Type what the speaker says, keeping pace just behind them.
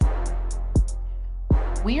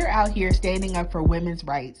We are out here standing up for women's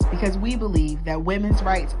rights because we believe that women's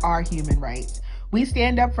rights are human rights. We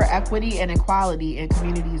stand up for equity and equality in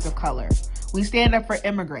communities of color. We stand up for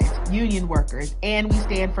immigrants, union workers, and we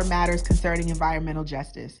stand for matters concerning environmental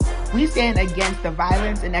justice. We stand against the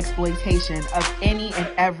violence and exploitation of any and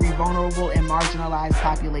every vulnerable and marginalized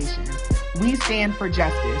population. We stand for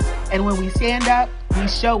justice, and when we stand up, we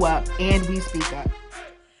show up and we speak up.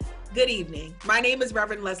 Good evening. My name is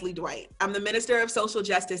Reverend Leslie Dwight. I'm the Minister of Social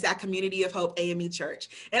Justice at Community of Hope AME Church,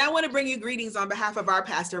 and I want to bring you greetings on behalf of our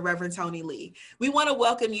pastor, Reverend Tony Lee. We want to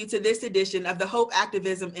welcome you to this edition of the Hope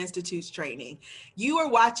Activism Institute's training. You are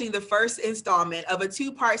watching the first installment of a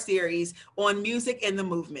two-part series on music and the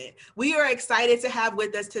movement. We are excited to have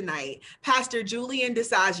with us tonight Pastor Julian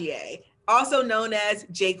DeSagier, also known as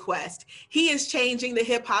Jay Quest. He is changing the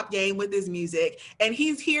hip hop game with his music, and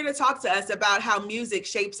he's here to talk to us about how music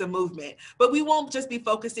shapes a movement. But we won't just be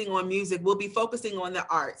focusing on music, we'll be focusing on the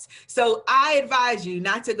arts. So I advise you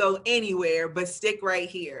not to go anywhere, but stick right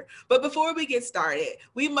here. But before we get started,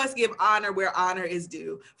 we must give honor where honor is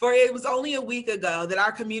due. For it was only a week ago that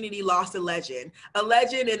our community lost a legend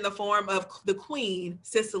in the form of the Queen,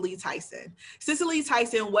 Cicely Tyson. Cicely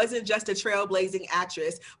Tyson wasn't just a trailblazing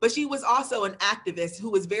actress, but she was also an activist who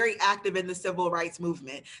was very active in the civil rights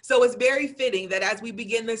movement. So it's very fitting that as we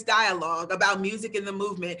begin this dialogue about music and the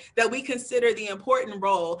movement, that we consider the important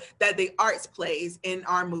role that the arts plays in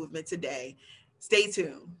our movement today. Stay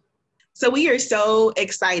tuned. So we are so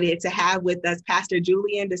excited to have with us Pastor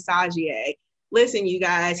Julian DeSagier. Listen, you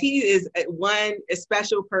guys, he is a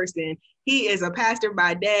special person. He is a pastor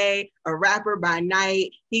by day, a rapper by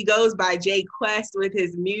night. He goes by Jay Quest with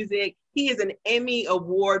his music. He is an Emmy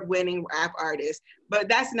award-winning rap artist, but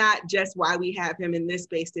that's not just why we have him in this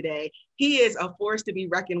space today. He is a force to be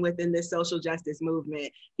reckoned with in this social justice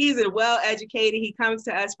movement. He's a well-educated. He comes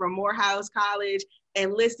to us from Morehouse College.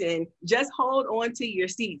 And listen, just hold on to your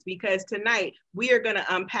seats because tonight we are going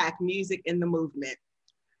to unpack music in the movement.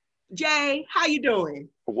 Jay, how you doing?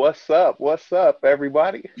 What's up? What's up,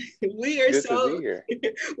 everybody? We are Good to be so here.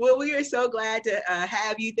 well. We are so glad to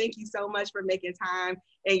have you. Thank you so much for making time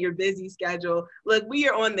in your busy schedule. Look, we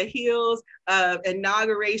are on the heels of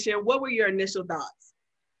inauguration. What were your initial thoughts?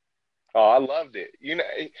 Oh, I loved it.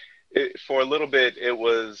 For a little bit, it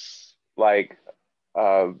was like,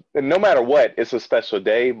 no matter what, it's a special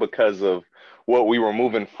day because of what we were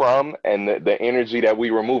moving from and the energy that we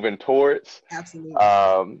were moving towards. Absolutely.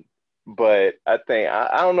 But I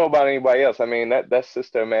don't know about anybody else. I mean, that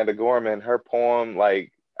sister Amanda Gorman, her poem,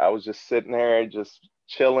 like I was just sitting there, just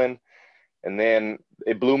chilling, and then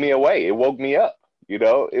it blew me away. It woke me up.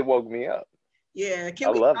 It woke me up. Yeah. I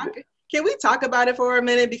loved it. Can we talk about it for a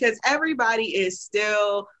minute? Because everybody is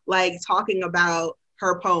still like talking about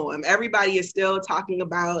her poem. Everybody is still talking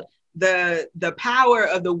about the power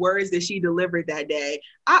of the words that she delivered that day.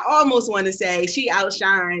 I almost want to say she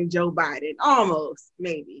outshined Joe Biden. Almost,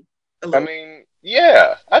 maybe a I little. mean,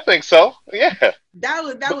 yeah, I think so. Yeah. That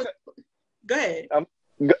was go ahead. Um,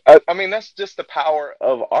 I mean, that's just the power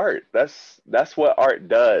of art. That's what art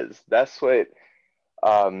does. That's what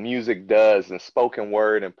music does, and spoken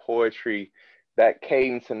word and poetry. That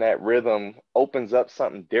cadence and that rhythm opens up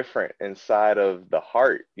something different inside of the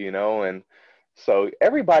heart. And so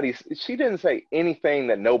she didn't say anything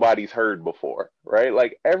that nobody's heard before, right?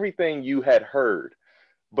 Like everything you had heard,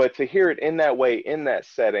 but to hear it in that way, in that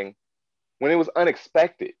setting, when it was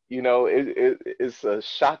unexpected, it's a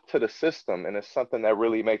shock to the system, and it's something that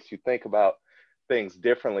really makes you think about things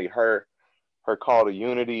differently. Her call to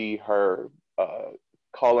unity, her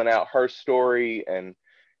calling out her story, and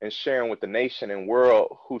sharing with the nation and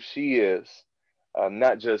world who she is,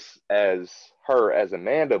 not just as her as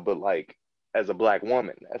Amanda, but like as a black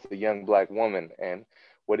woman, as a young black woman, and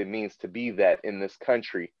what it means to be that in this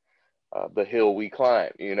country, the hill we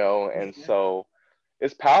climb. And Yeah. so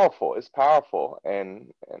it's powerful. It's powerful,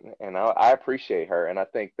 and I appreciate her, and I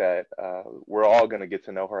think that we're all going to get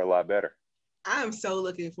to know her a lot better. I'm so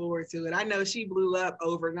looking forward to it. I know she blew up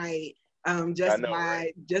overnight, I just know,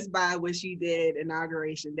 right? by what she did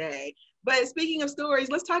inauguration day. But speaking of stories,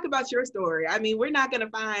 let's talk about your story. I mean, we're not going to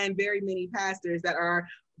find very many pastors that are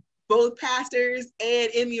both pastors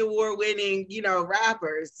and Emmy Award winning,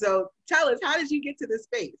 rappers. So tell us, how did you get to this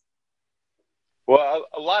space? Well,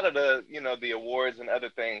 a lot of the awards and other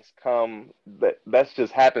things that's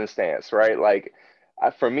just happenstance, right? Like,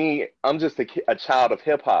 for me, I'm just a child of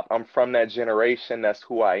hip hop. I'm from that generation. That's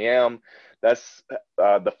who I am. That's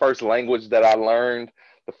the first language that I learned.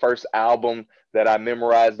 The first album that I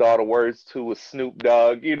memorized all the words to was Snoop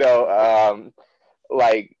Dogg.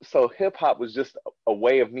 Like, so hip hop was just a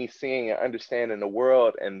way of me seeing and understanding the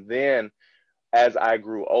world. And then as I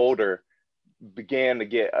grew older, began to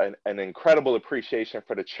get an incredible appreciation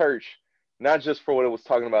for the church, not just for what it was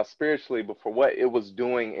talking about spiritually, but for what it was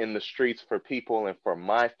doing in the streets for people and for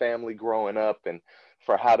my family growing up, and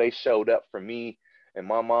for how they showed up for me and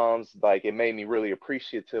my mom's. Like, it made me really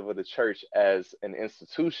appreciative of the church as an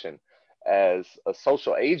institution, as a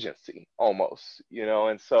social agency almost, you know.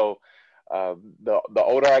 And so the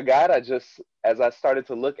older I got, I just, as I started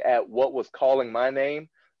to look at what was calling my name,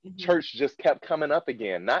 Mm-hmm. church just kept coming up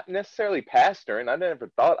again. Not necessarily pastoring. I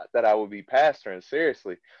never thought that I would be pastoring,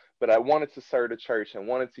 seriously, but I wanted to serve the church and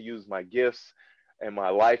wanted to use my gifts and my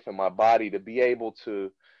life and my body to be able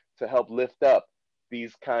to help lift up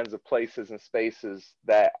these kinds of places and spaces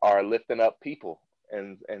that are lifting up people.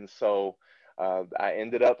 And so I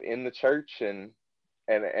ended up in the church, and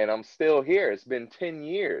I'm still here. It's been 10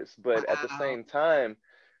 years, but at the Wow. same time,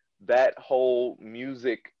 that whole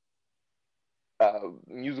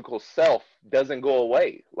musical self doesn't go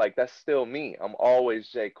away. Like, that's still me. I'm always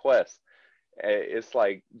Jay Quest. It's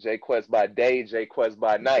like Jay Quest by day, Jay Quest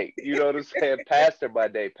by night. You know what I'm saying? Pastor by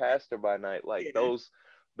day, pastor by night. Like, Yeah.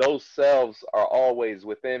 those selves are always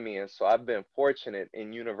within me. And so I've been fortunate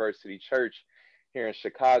in University Church here in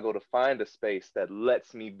Chicago to find a space that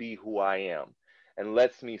lets me be who I am and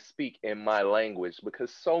lets me speak in my language,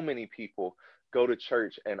 because so many people go to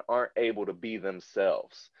church and aren't able to be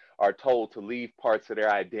themselves, are told to leave parts of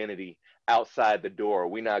their identity outside the door.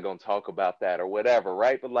 We're not going to talk about that or whatever,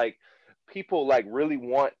 right? But like, people like really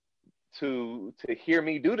want to hear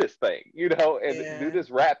me do this thing, you know, and do Yeah. this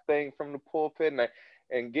rap thing from the pulpit,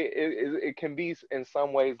 and get it can be in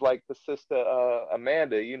some ways like the sister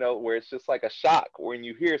Amanda, you know, where it's just like a shock when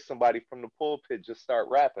you hear somebody from the pulpit just start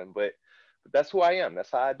rapping. But that's who I am.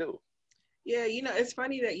 That's how I do. Yeah, it's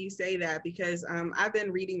funny that you say that because I've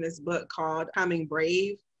been reading this book called Coming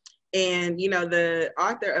Brave. And, the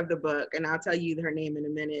author of the book, and I'll tell you her name in a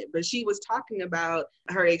minute, but she was talking about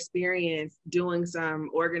her experience doing some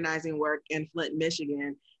organizing work in Flint,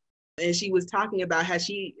 Michigan. And she was talking about how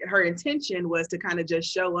her intention was to kind of just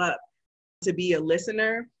show up to be a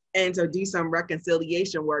listener and to do some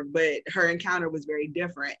reconciliation work, but her encounter was very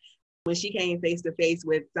different. When she came face to face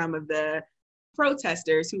with some of the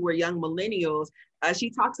protesters who were young millennials, she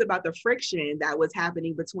talks about the friction that was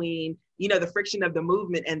happening between, the friction of the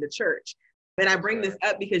movement and the church. And I bring this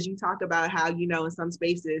up because you talk about how, in some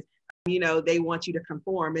spaces, they want you to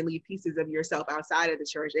conform and leave pieces of yourself outside of the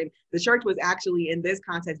church. And the church was actually in this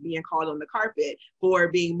context being called on the carpet for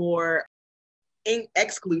being more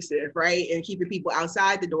exclusive, right? And keeping people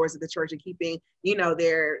outside the doors of the church and keeping,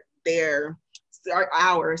 their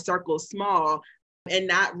our circle small, and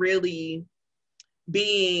not really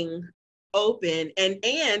being open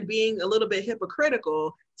and being a little bit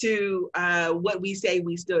hypocritical to what we say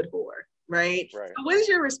we stood for, right? Right. So what is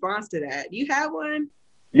your response to that? Do you have one?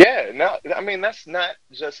 Yeah, no, I mean, that's not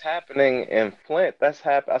just happening in Flint. I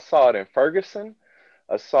saw it in Ferguson.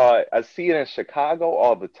 I see it in Chicago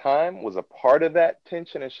all the time. Was a part of that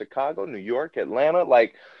tension in Chicago, New York, Atlanta.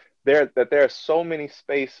 Like, there are so many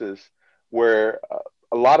spaces where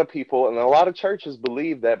a lot of people and a lot of churches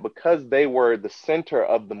believe that because they were the center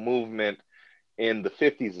of the movement in the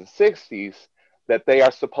 50s and 60s, that they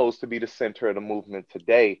are supposed to be the center of the movement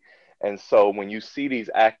today. And so when you see these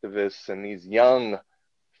activists and these young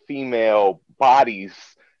female bodies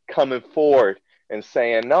coming forward and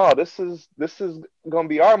saying, no, this is going to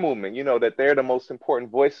be our movement, you know, that they're the most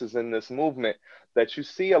important voices in this movement, that you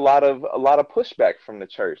see a lot of pushback from the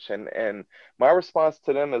church. And my response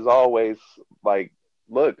to them is always like,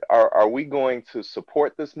 look, are we going to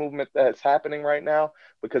support this movement that's happening right now,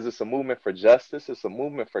 because it's a movement for justice, it's a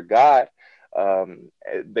movement for God.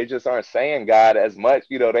 They just aren't saying God as much,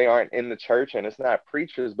 you know, they aren't in the church and it's not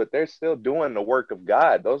preachers, but they're still doing the work of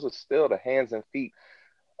God. Those are still the hands and feet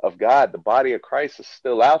of God. The body of Christ is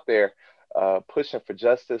still out there, pushing for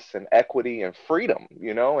justice and equity and freedom,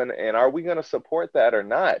 you know, and are we going to support that or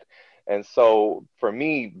not? And so for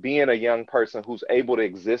me, being a young person who's able to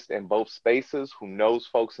exist in both spaces, who knows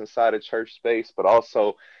folks inside a church space, but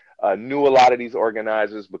also knew a lot of these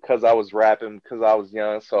organizers because I was rapping, because I was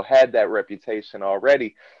young, so had that reputation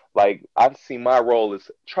already. Like, I've seen my role as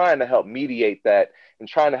trying to help mediate that and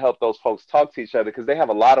trying to help those folks talk to each other, because they have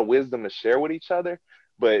a lot of wisdom to share with each other.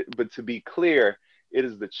 But to be clear, it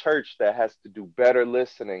is the church that has to do better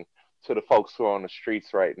listening to the folks who are on the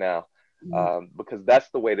streets right now, Mm-hmm. because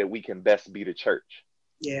that's the way that we can best be the church.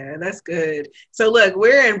 Yeah, that's good. So look,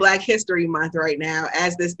 we're in Black History Month right now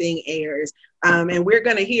as this thing airs. And we're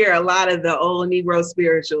going to hear a lot of the old Negro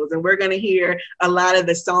spirituals, and we're going to hear a lot of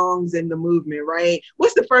the songs in the movement, right?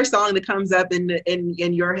 What's the first song that comes up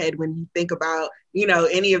in your head when you think about, you know,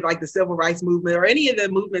 any of like the civil rights movement or any of the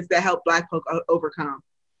movements that help Black folk overcome?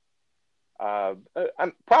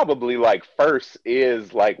 I'm probably like first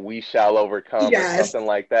is like "We Shall Overcome" or Yes, something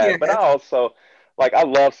like that. But I yes. also like I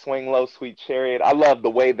love "Swing Low, Sweet Chariot." I love the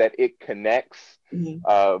way that it connects Mhm.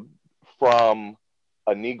 uh, from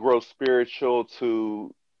a Negro spiritual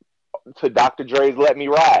to Dr. Dre's "Let Me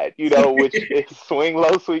Ride," you know, which is "Swing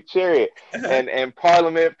Low, Sweet Chariot," Uh-huh. and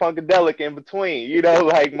Parliament Funkadelic in between, you know,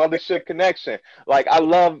 like Mothership Connection. Like I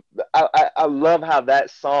love how that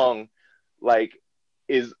song like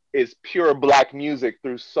is pure black music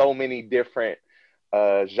through so many different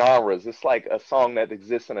genres. It's like a song that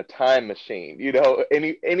exists in a time machine. You know,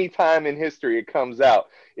 any time in history it comes out,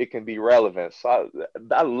 it can be relevant. So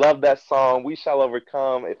I love that song. "We Shall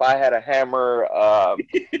Overcome." If I Had a Hammer.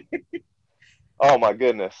 Oh my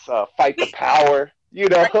goodness, "Fight the Power." You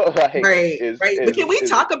know, like Right, right. But can we is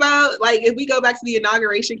talk about, like, if we go back to the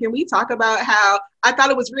inauguration, can we talk about how I thought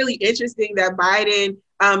it was really interesting that Biden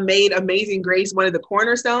made Amazing Grace one of the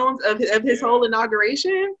cornerstones of his yeah, whole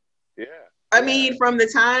inauguration? yeah, I yeah, mean, from the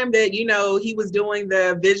time that, you know, he was doing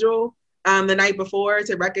the vigil the night before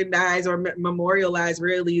to recognize or memorialize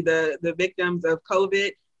really the victims of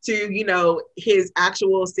COVID, to, you know, his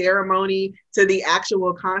actual ceremony, to the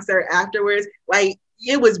actual concert afterwards. Like,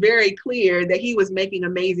 it was very clear that he was making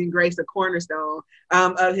Amazing Grace a cornerstone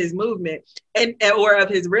of his movement and or of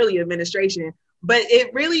his really administration. But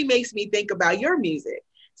it really makes me think about your music.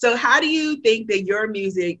 So, how do you think that your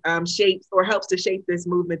music shapes or helps to shape this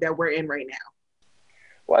movement that we're in right now?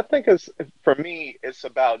 Well, I think it's for me, it's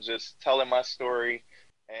about just telling my story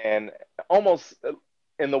and almost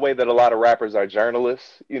in the way that a lot of rappers are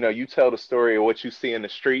journalists. You know, you tell the story of what you see in the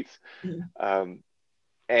streets. Um,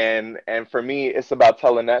 and for me, it's about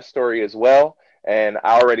telling that story as well. And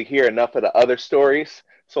I already hear enough of the other stories.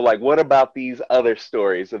 So, like, what about these other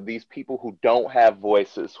stories of these people who don't have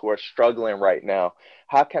voices, who are struggling right now?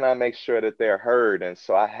 How can I make sure that they're heard? And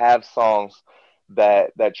so I have songs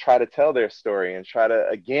that try to tell their story and try to,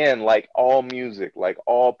 again, like all music, like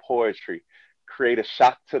all poetry, create a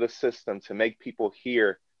shock to the system to make people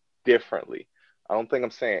hear differently. I don't think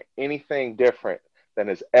I'm saying anything different than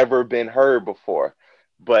has ever been heard before,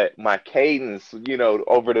 but my cadence, you know,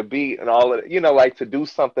 over the beat and all of it, you know, like to do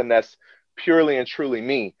something that's purely and truly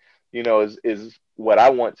me, you know, is what I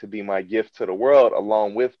want to be my gift to the world,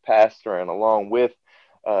 along with pastoring, along with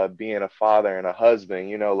being a father and a husband,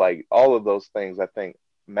 you know, like all of those things I think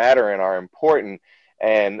matter and are important.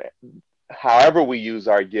 And however we use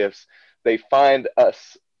our gifts, they find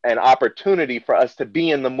us an opportunity for us to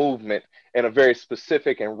be in the movement in a very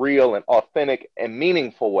specific and real and authentic and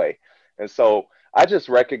meaningful way. And so I just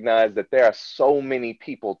recognize that there are so many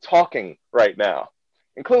people talking right now,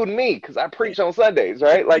 including me, because I preach on Sundays,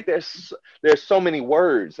 right? Like there's so many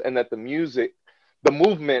words, and that the music, the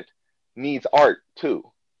movement needs art too.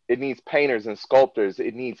 It needs painters and sculptors.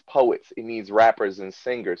 It needs poets. It needs rappers and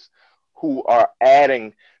singers who are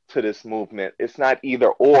adding to this movement. It's not either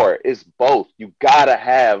or, it's both. You gotta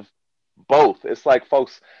have both. It's like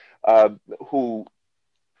folks uh, who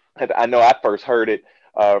I know I first heard it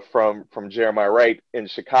from Jeremiah Wright in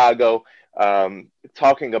Chicago,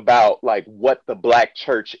 talking about like what the black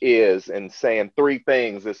church is and saying three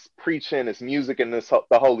things: it's preaching, it's music, and it's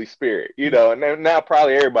the Holy Spirit. You know, and now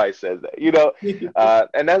probably everybody says that. You know,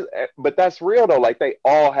 and that's but that's real though. Like they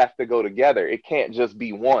all have to go together. It can't just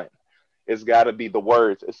be one. It's got to be the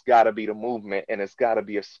words. It's got to be the movement, and it's got to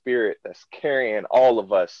be a spirit that's carrying all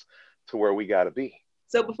of us to where we got to be.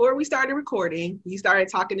 So before we started recording, you started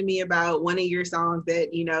talking to me about one of your songs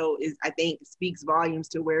that, you know, is, I think, speaks volumes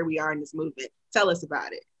to where we are in this movement. Tell us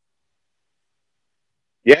about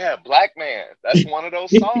Yeah, Black Man. That's one of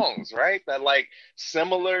those it. songs, right? That like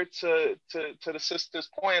similar to the sister's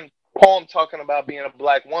poem talking about being a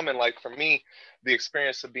black woman. Like for me, the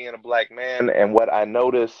experience of being a black man and what I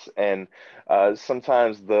notice, and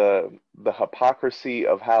sometimes the hypocrisy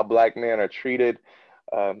of how black men are treated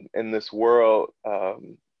in this world,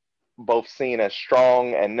 both seen as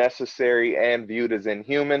strong and necessary and viewed as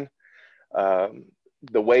inhuman. Um,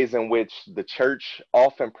 the ways in which the church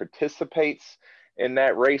often participates in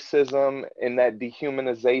that racism, in that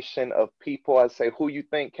dehumanization of people. I say, who you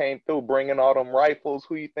think came through bringing all them rifles?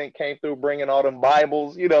 Who you think came through bringing all them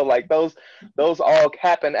Bibles? You know, like those all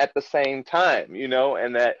happen at the same time. You know,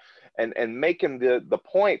 and that and making the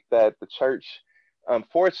point that the church,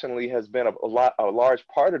 unfortunately, has been a large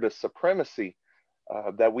part of the supremacy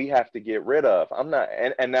that we have to get rid of. I'm not,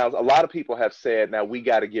 and now a lot of people have said, now we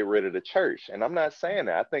got to get rid of the church. And I'm not saying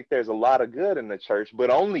that. I think there's a lot of good in the church, but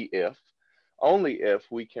only if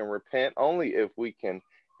we can repent, only if we can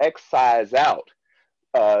excise out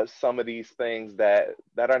some of these things that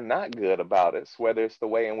are not good about us, whether it's the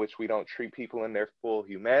way in which we don't treat people in their full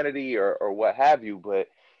humanity or what have you, but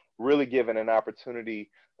really giving an opportunity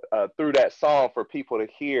through that song for people to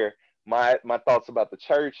hear my thoughts about the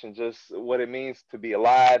church and just what it means to be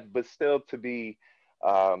alive, but still to be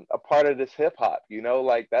a part of this hip hop.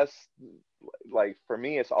 Like that's like for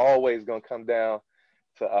me, it's always gonna come down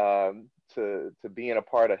to being a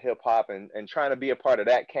part of hip hop and trying to be a part of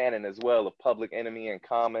that canon as well of Public Enemy and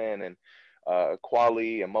Common and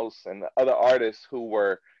Quali and most and the other artists who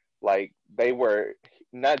were like they were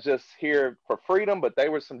not just here for freedom, but they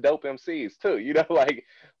were some dope MCs too.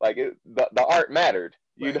 The art mattered.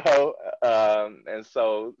 Right. And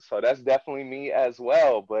so that's definitely me as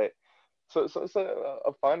well. But so it's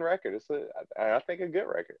a fun record. I think a good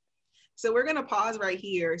record. So we're going to pause right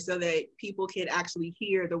here so that people can actually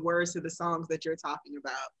hear the words to the songs that you're talking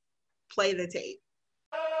about. Play the tape.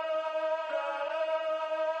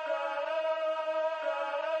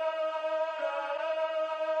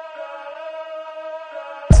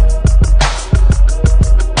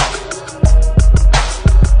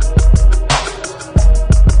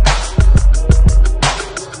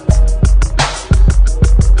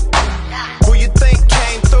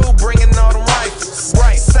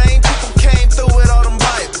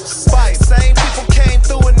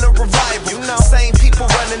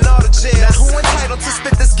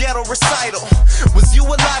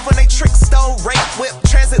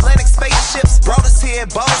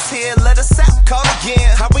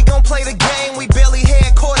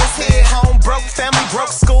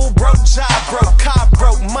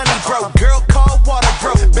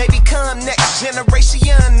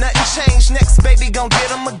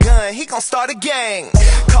 Start a gang.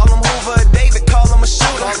 Call him Hoover, David, call him a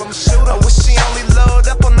shooter. I wish he only load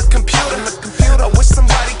up on the computer. I wish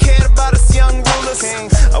somebody cared about us young rulers.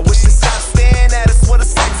 I wish they stopped staring at us. What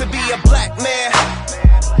it's like to be a black man.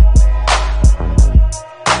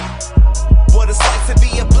 What it's like to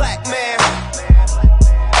be a black man.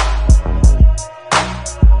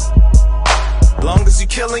 Long as you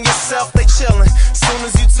killing yourself, they chilling. Soon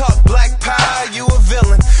as you talk black power, you a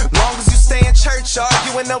villain. Long as you stay in church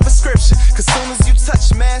arguing over scripture, cause soon as you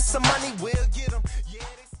touch man, some money will get them. Yeah,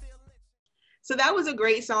 they still... So that was a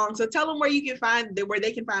great song. So tell them where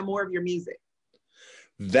they can find more of your music.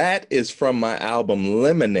 That is from my album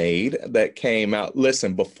Lemonade that came out,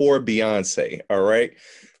 listen, before Beyonce, all right?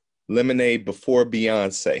 Lemonade before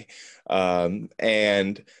Beyonce.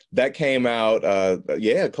 And that came out,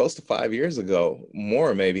 close to 5 years ago,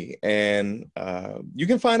 more maybe. And you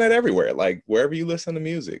can find that everywhere, like wherever you listen to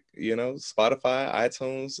music, Spotify,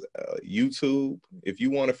 iTunes, YouTube. If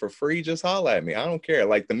you want it for free, just holler at me. I don't care.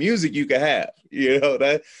 Like the music you can have,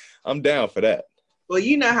 that I'm down for that. Well,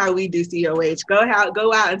 you know how we do COH.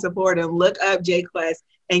 Go out and support them. Look up J Quest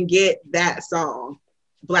and get that song,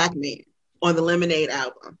 Black Man, on the Lemonade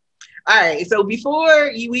album. All right, so before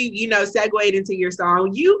we segued into your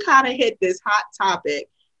song, you kind of hit this hot topic,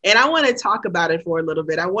 and I want to talk about it for a little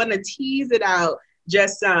bit. I want to tease it out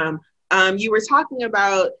just some. You were talking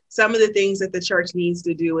about some of the things that the church needs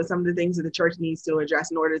to do and some of the things that the church needs to address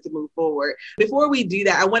in order to move forward. Before we do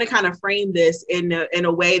that, I want to kind of frame this in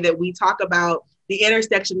a way that we talk about the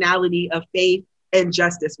intersectionality of faith and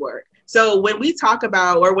justice work. So when we talk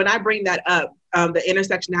about, or when I bring that up, the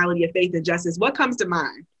intersectionality of faith and justice, what comes to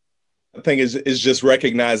mind? I think is just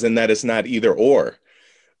recognizing that it's not either or,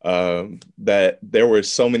 that there were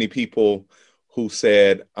so many people who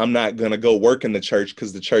said, I'm not going to go work in the church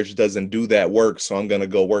because the church doesn't do that work. So I'm going to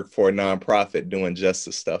go work for a nonprofit doing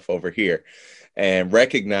justice stuff over here. And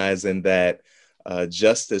recognizing that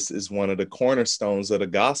justice is one of the cornerstones of the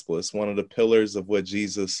gospel. It's one of the pillars of what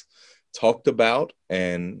Jesus talked about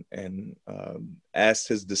and asked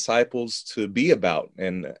his disciples to be about.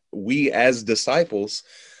 And we as disciples,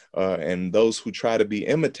 and those who try to be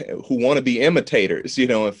who want to be imitators,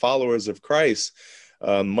 and followers of Christ,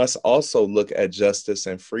 must also look at justice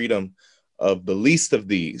and freedom of the least of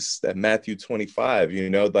these. That Matthew 25,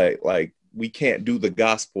 like we can't do the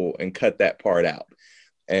gospel and cut that part out.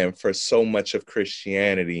 And for so much of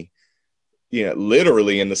Christianity,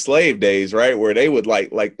 literally in the slave days, right, where they would like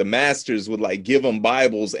the masters would like give them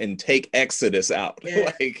Bibles and take Exodus out,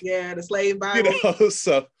 the slave Bible.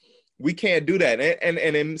 So. We can't do that. And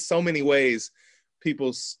in so many ways,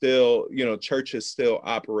 people still, churches still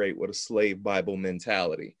operate with a slave Bible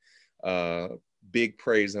mentality. Big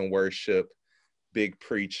praise and worship, big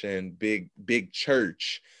preaching, big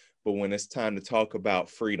church. But when it's time to talk about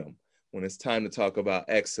freedom, when it's time to talk about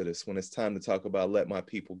Exodus, when it's time to talk about let my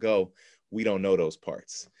people go, we don't know those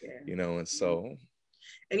parts, you know, and so.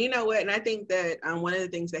 And you know what? And I think that one of the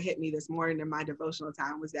things that hit me this morning in my devotional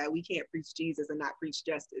time was that we can't preach Jesus and not preach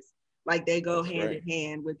justice. Like they go hand in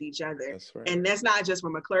hand with each other. That's right. And that's not just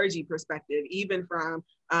from a clergy perspective, even from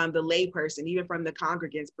the lay person, even from the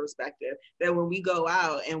congregant's perspective, that when we go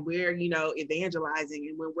out and we're, you know, evangelizing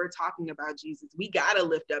and when we're talking about Jesus, we got to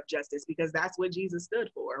lift up justice because that's what Jesus stood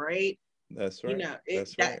for, right? That's right. You know,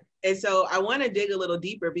 that's right. And so I want to dig a little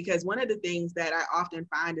deeper because one of the things that I often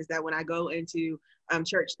find is that when I go into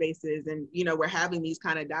church spaces and, you know, we're having these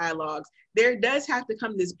kind of dialogues, there does have to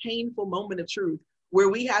come this painful moment of truth where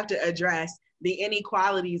we have to address the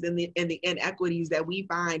inequalities and the inequities that we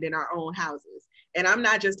find in our own houses. And I'm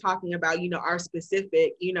not just talking about, you know, our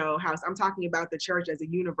specific, you know, house. I'm talking about the church as a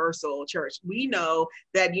universal church. We know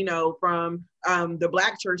that, you know, from the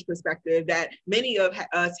Black church perspective, that many of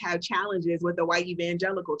us have challenges with the white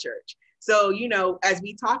evangelical church. So, you know, as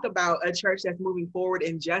we talk about a church that's moving forward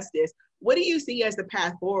in justice, what do you see as the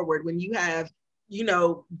path forward when you have, you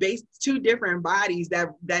know, based two different bodies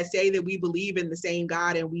that say that we believe in the same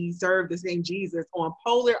God and we serve the same Jesus on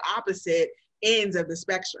polar opposite ends of the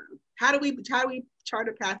spectrum? How do we chart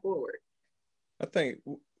a path forward? I think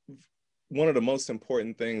one of the most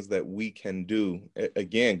important things that we can do,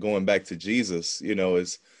 again, going back to Jesus, you know,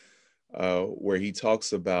 is where he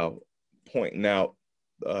talks about pointing out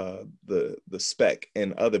the speck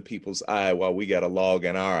in other people's eye while we got a log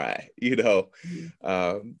in our eye, you know,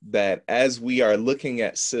 that as we are looking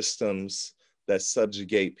at systems that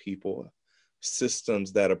subjugate people,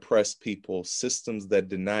 systems that oppress people, systems that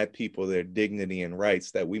deny people their dignity and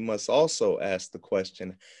rights, that we must also ask the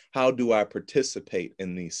question, how do I participate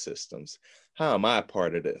in these systems? How am I a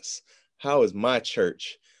part of this? How is my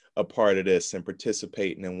church a part of this and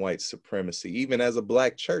participating in white supremacy? Even as a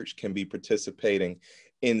Black church can be participating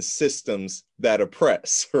in systems that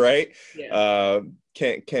oppress, right? Yeah.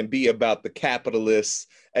 Can be about the capitalist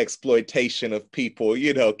exploitation of people,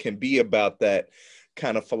 you know, can be about that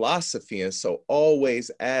kind of philosophy. And so always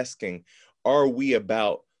asking, are we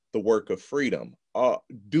about the work of freedom?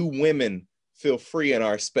 Do women feel free in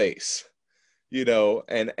our space? You know,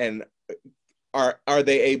 and are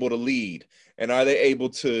they able to lead? And are they able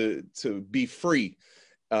to be free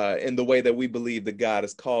in the way that we believe that God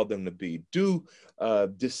has called them to be? Do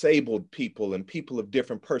disabled people and people of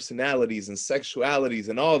different personalities and sexualities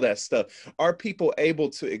and all that stuff, are people able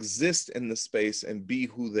to exist in the space and be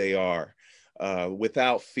who they are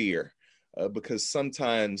without fear? Because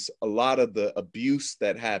sometimes a lot of the abuse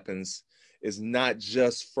that happens is not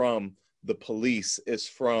just from the police, it's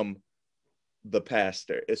from the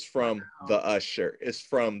pastor, it's from the usher, it's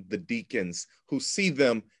from the deacons who see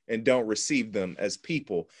them and don't receive them as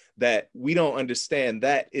people. That we don't understand,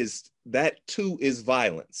 that too is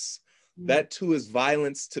violence. That too is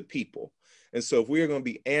violence to people. And so if we are going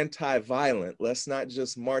to be anti-violent, let's not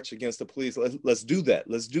just march against the police. Let's do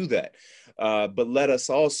that. But let us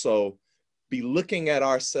also be looking at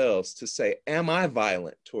ourselves to say, am I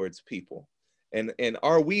violent towards people? And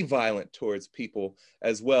are we violent towards people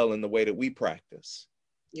as well in the way that we practice?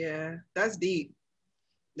 Yeah, that's deep.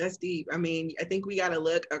 That's deep. I mean, I think we got to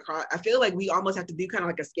look across. I feel like we almost have to do kind of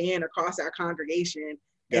like a scan across our congregation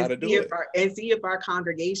and see if our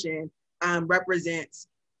congregation represents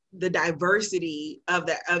the diversity of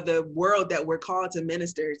the world that we're called to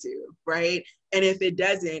minister to, right? And if it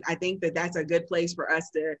doesn't, I think that that's a good place for us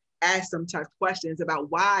to ask some tough questions about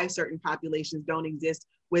why certain populations don't exist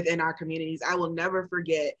within our communities. I will never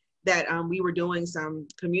forget that we were doing some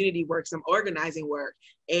community work, some organizing work.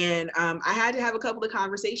 And I had to have a couple of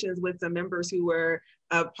conversations with some members who were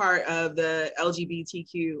a part of the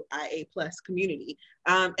LGBTQIA+ community.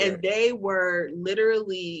 And they were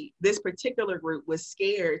literally, this particular group was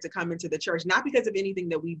scared to come into the church, not because of anything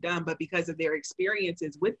that we've done, but because of their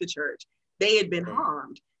experiences with the church. They had been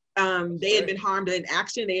harmed. They had been harmed in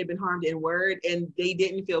action, they had been harmed in word, and they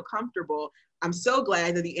didn't feel comfortable. I'm so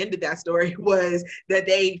glad that the end of that story was that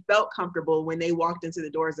they felt comfortable when they walked into the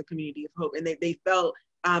doors of Community of Hope, and they felt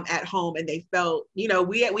at home, and they felt, you know,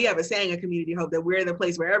 we have a saying at Community of Hope that we're the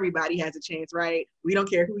place where everybody has a chance, right? We don't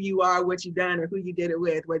care who you are, what you've done, or who you did it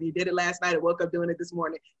with, whether you did it last night or woke up doing it this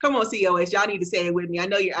morning. Come on, COS, y'all need to say it with me. I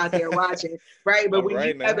know you're out there watching, right? But when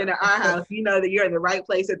you come into our house, you know that you're in the right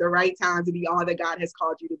place at the right time to be all that God has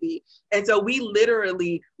called you to be. And so we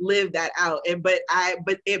literally lived that out. But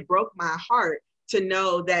it broke my heart to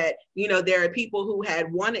know that, you know, there are people who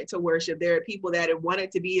had wanted to worship. There are people that had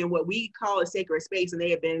wanted to be in what we call a sacred space, and they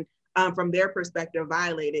have been from their perspective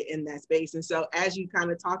violated in that space. And so as you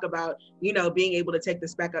kind of talk about, you know, being able to take the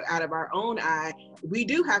speck out of our own eye, we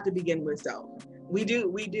do have to begin with self. We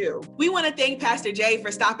do. We want to thank Pastor Jay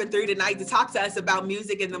for stopping through tonight to talk to us about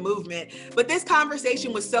music and the movement. But this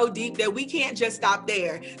conversation was so deep that we can't just stop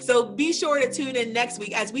there. So be sure to tune in next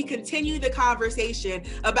week as we continue the conversation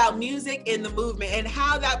about music in the movement and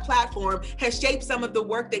how that platform has shaped some of the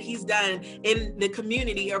work that he's done in the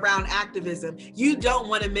community around activism. You don't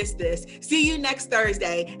want to miss this. See you next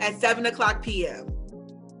Thursday at 7:00 p.m.